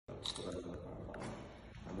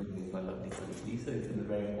my lovely colleague Lisa, who's been a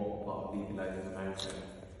very important part of legalising the marriage ceremony.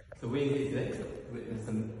 So we're here today to witness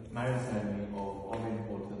the marriage ceremony of Orin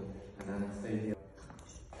and Anastasia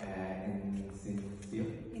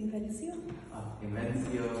in Venezia,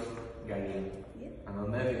 Galilee. Yeah. And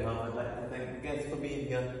on their behalf, I'd like to thank the guests for being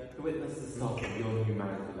here to witness the start of your new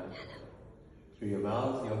marital life. Through your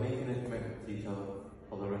vows, you're making a commitment to each other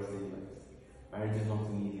for the rest of your lives. Marriage is not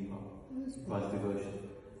an easy path. It requires devotion,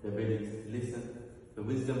 the ability to listen, the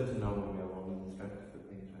wisdom to know when we are wrong, and the strength to put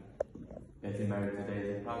things right. Getting married today is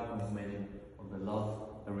a proud confirmation of the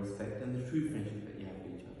love, the respect, and the true friendship that you have for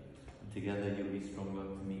each other. And together you'll be stronger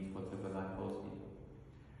to meet whatever life holds for you.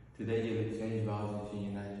 Today you'll exchange vows which are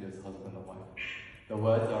united as husband and wife. The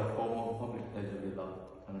words are a form of public pledge of your love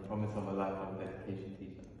and a promise of a lifelong dedication to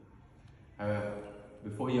each other. However,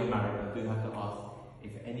 before you're married, I do have to ask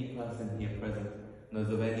if any person here present knows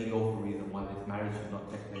of any lawful reason why this marriage should not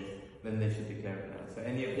take place, then they should declare it now. So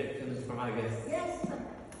any objections from our guests? Yes.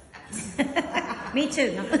 Me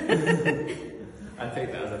too. No? I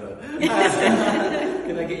take that as a no.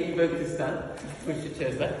 Can I get you both to stand? Push your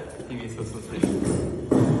chairs back. Give you some space.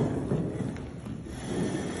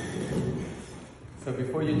 So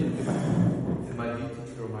before you take the back, it's my duty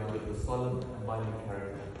to remind you of the solemn and binding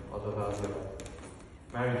character of the vows of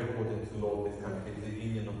marriage. According to law of this country is a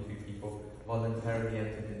union of two people voluntarily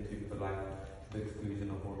entered into for life to the exclusion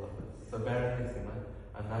of all others. So bear this in mind,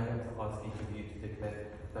 and I am to ask each of you to declare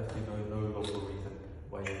that you know no lawful reason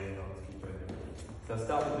why you may not keep joining me. So I'll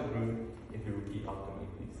start with the group. If you repeat after me,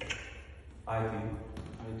 please. I do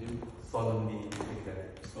solemnly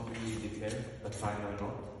declare that I know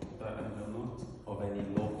not of any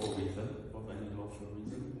lawful reason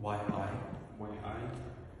why I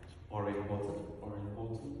Orin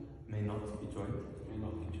may not be joined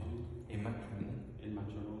in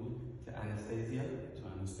matrimony to Anastasia,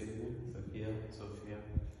 Sophia,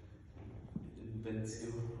 Venezia,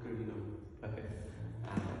 okay,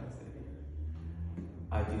 and Anastasia.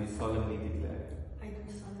 I do solemnly declare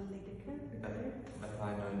that I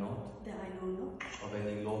know not of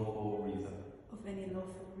any lawful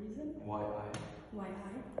reason why I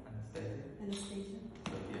Anastasia,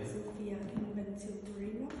 Sophia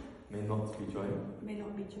may not be joined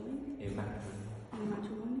in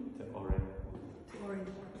matrimony to Orin.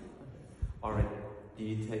 Orin, do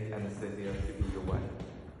you take Anastasia to be your wife,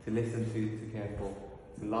 to listen to care for,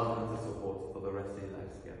 to love and to support for the rest of your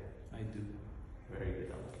life together? I do. Very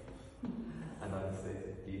good answer. And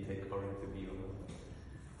Anastasia, do you take Orin to be your husband,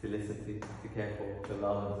 to listen to care for, to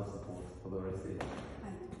love and to support for the rest of your life? I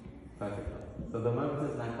do. Perfect. So the moment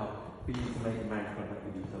has now come for you to make a marriage contract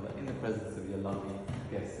with each other in the presence of your lovely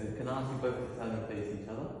guests. So can I ask you both to turn and face each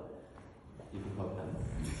other? You can hold hands.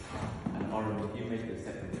 And Orin, if you make the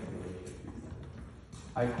second declaration, please.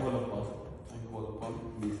 I call upon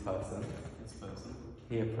this person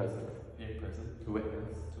here present to witness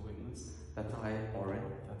that I, Orin,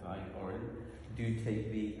 do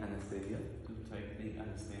take thee, Anastasia, to be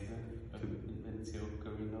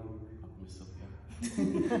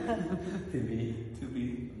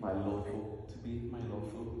my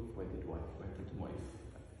lawful wedded wife.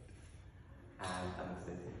 And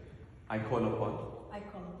Anastasia, I call upon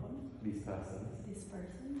these persons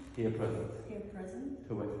here present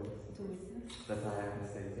to witness that I,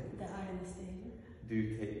 Anastasia, do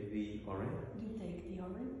take thee, Orin,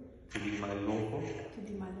 to be my lawful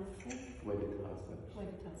wedded husband.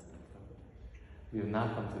 We have now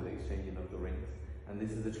come to the exchanging of the rings, and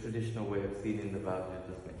this is a traditional way of sealing the vows you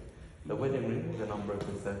just made. The wedding ring is an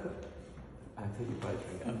unbroken circle. And take your bride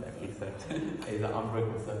ring out there, please, sir. Is an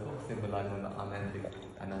unbroken circle, symbolizing the unending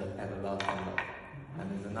and everlasting love. And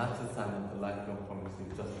is a natural sign of the lifelong promise we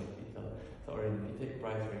just made to each other. So, Orin, if you take your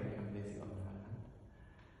bride's ring and place it on her hand,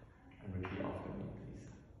 and repeat after me, please.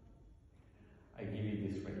 I give you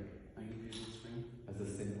this ring as a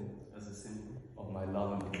symbol of my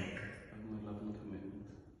love and commitment.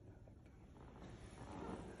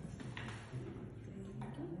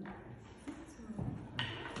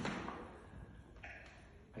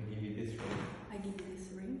 I give you this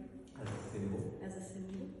ring as a symbol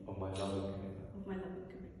of my love and commitment.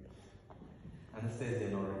 Anastasia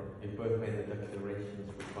and Orin, you both made the declarations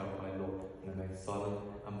required by law and made solemn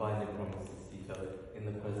and binding promises to each other in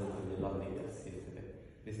the presence of your lovely guests here today.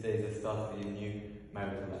 This day is the start of your new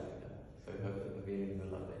marital life together. So I hope that the feelings and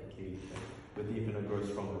love that you clearly share will deepen and grow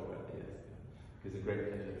stronger throughout the years. It's a great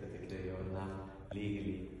pleasure to declare you are now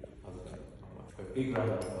legally husband and wife. So big round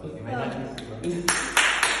of applause. You may now